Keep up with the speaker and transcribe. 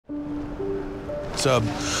It's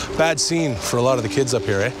a bad scene for a lot of the kids up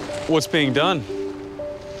here, eh? What's being done?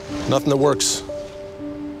 Nothing that works.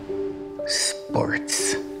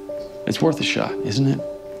 Sports. It's worth a shot, isn't it?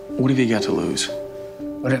 What have you got to lose?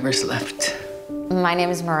 Whatever's left. My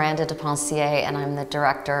name is Miranda De Pencier, and I'm the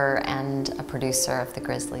director and a producer of The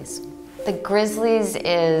Grizzlies. The Grizzlies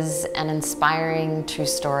is an inspiring true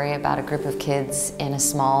story about a group of kids in a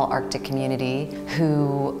small Arctic community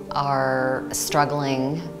who are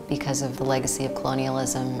struggling because of the legacy of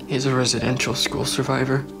colonialism. He's a residential school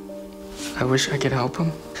survivor. I wish I could help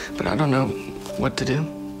him, but I don't know what to do.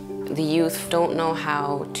 The youth don't know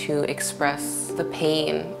how to express the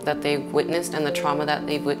pain that they've witnessed and the trauma that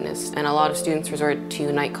they've witnessed. And a lot of students resort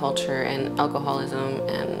to night culture and alcoholism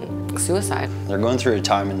and suicide. They're going through a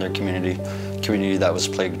time in their community that was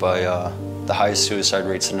plagued by the highest suicide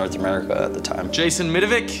rates in North America at the time. Jason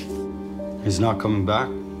Midovic? He's not coming back.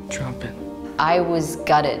 Trumpet. I was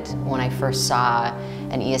gutted when I first saw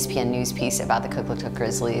an ESPN news piece about the Kugluktuk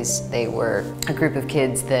Grizzlies. They were a group of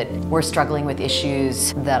kids that were struggling with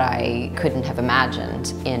issues that I couldn't have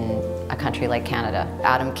imagined in a country like Canada.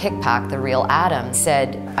 Adam Kickpack, the real Adam,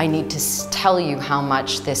 said, "I need to tell you how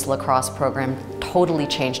much this lacrosse program totally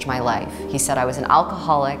changed my life." He said, "I was an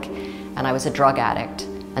alcoholic and I was a drug addict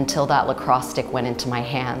until that lacrosse stick went into my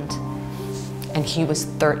hand." And he was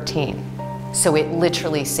 13, so it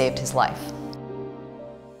literally saved his life.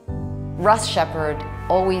 Russ Shepard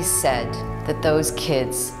always said that those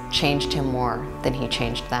kids changed him more than he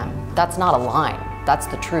changed them. That's not a line, that's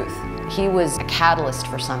the truth. He was a catalyst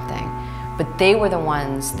for something, but they were the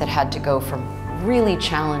ones that had to go from really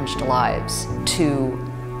challenged lives to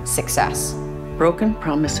success. Broken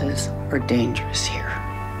promises are dangerous here.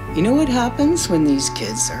 You know what happens when these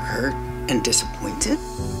kids are hurt and disappointed?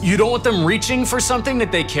 You don't want them reaching for something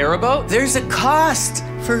that they care about? There's a cost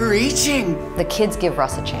for reaching. The kids give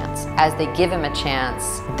Russ a chance. As they give him a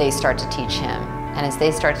chance, they start to teach him. And as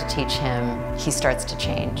they start to teach him, he starts to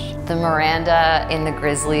change. The Miranda in the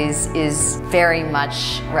Grizzlies is very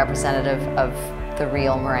much representative of the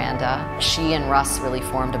real Miranda. She and Russ really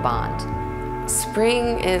formed a bond.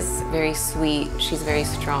 Spring is very sweet, she's very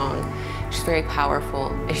strong, she's very powerful,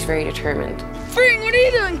 and she's very determined. Spring, what are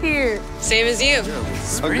you doing here? Same as you.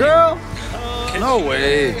 A girl? No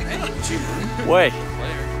way. Way.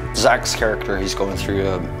 Zach's character, he's going through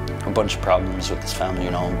a bunch of problems with his family,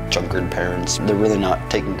 you know, drunkard parents. They're really not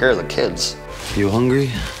taking care of the kids. You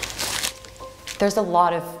hungry? There's a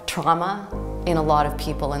lot of trauma in a lot of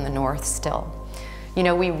people in the North still. You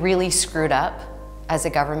know, we really screwed up as a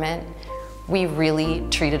government. We really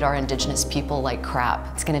treated our Indigenous people like crap.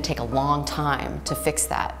 It's gonna take a long time to fix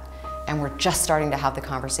that. And we're just starting to have the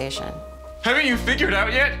conversation. Haven't you figured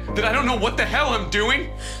out yet that I don't know what the hell I'm doing?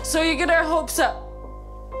 So you get our hopes up,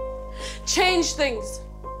 change things,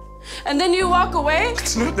 and then you walk away?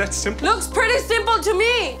 It's not that simple. Looks pretty simple to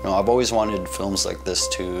me. You know, I've always wanted films like this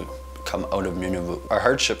to come out of Nunavut. Our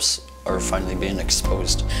hardships are finally being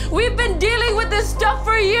exposed. We've been dealing with this stuff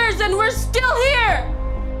for years and we're still here.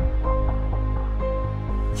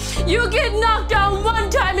 You get knocked down one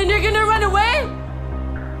time and you're gonna run away?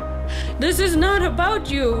 This is not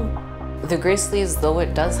about you. The Grizzlies, though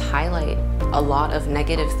it does highlight a lot of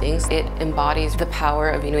negative things, it embodies the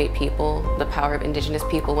power of Inuit people, the power of Indigenous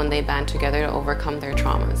people when they band together to overcome their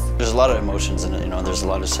traumas. There's a lot of emotions in it, you know, there's a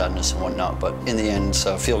lot of sadness and whatnot, but in the end, it's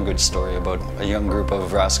a feel-good story about a young group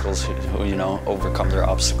of rascals who, you know, overcome their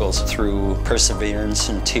obstacles through perseverance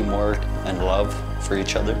and teamwork and love for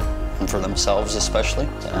each other and for themselves especially,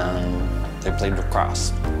 and they played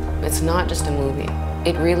lacrosse. It's not just a movie.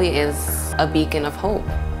 It really is a beacon of hope.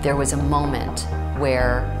 There was a moment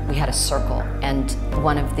where we had a circle, and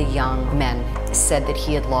one of the young men said that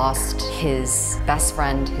he had lost his best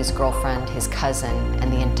friend, his girlfriend, his cousin,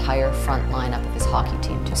 and the entire front lineup of his hockey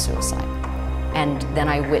team to suicide. And then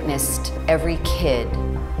I witnessed every kid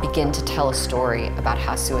begin to tell a story about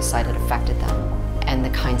how suicide had affected them and the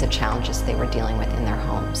kinds of challenges they were dealing with in their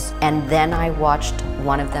homes. And then I watched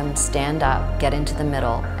one of them stand up, get into the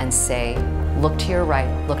middle, and say, "Look to your right,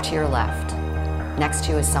 look to your left. Next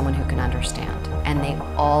to you is someone who can understand." And they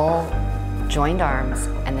all joined arms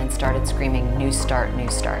and then started screaming, "New start, new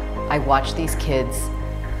start." I watched these kids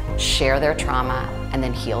share their trauma and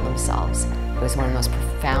then heal themselves. It was one of the most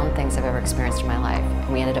profound things I've ever experienced in my life.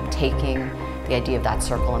 And we ended up taking the idea of that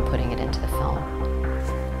circle and putting it into the film.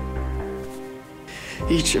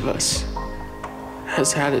 Each of us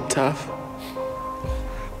has had it tough,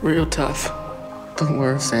 real tough, but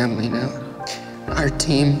we're a family now. Our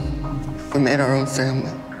team, we made our own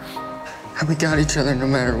family, and we got each other no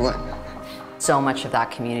matter what. So much of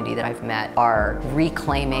that community that I've met are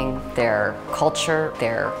reclaiming their culture,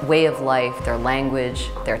 their way of life, their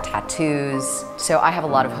language, their tattoos. So I have a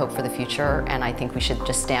lot of hope for the future, and I think we should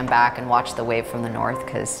just stand back and watch the wave from the north,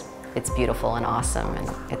 because it's beautiful and awesome,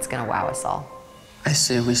 and it's gonna wow us all. I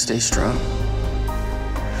say we stay strong.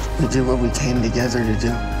 We do what we came together to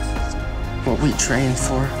do, what we trained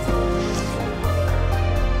for.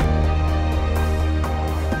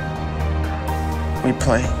 We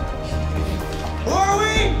play.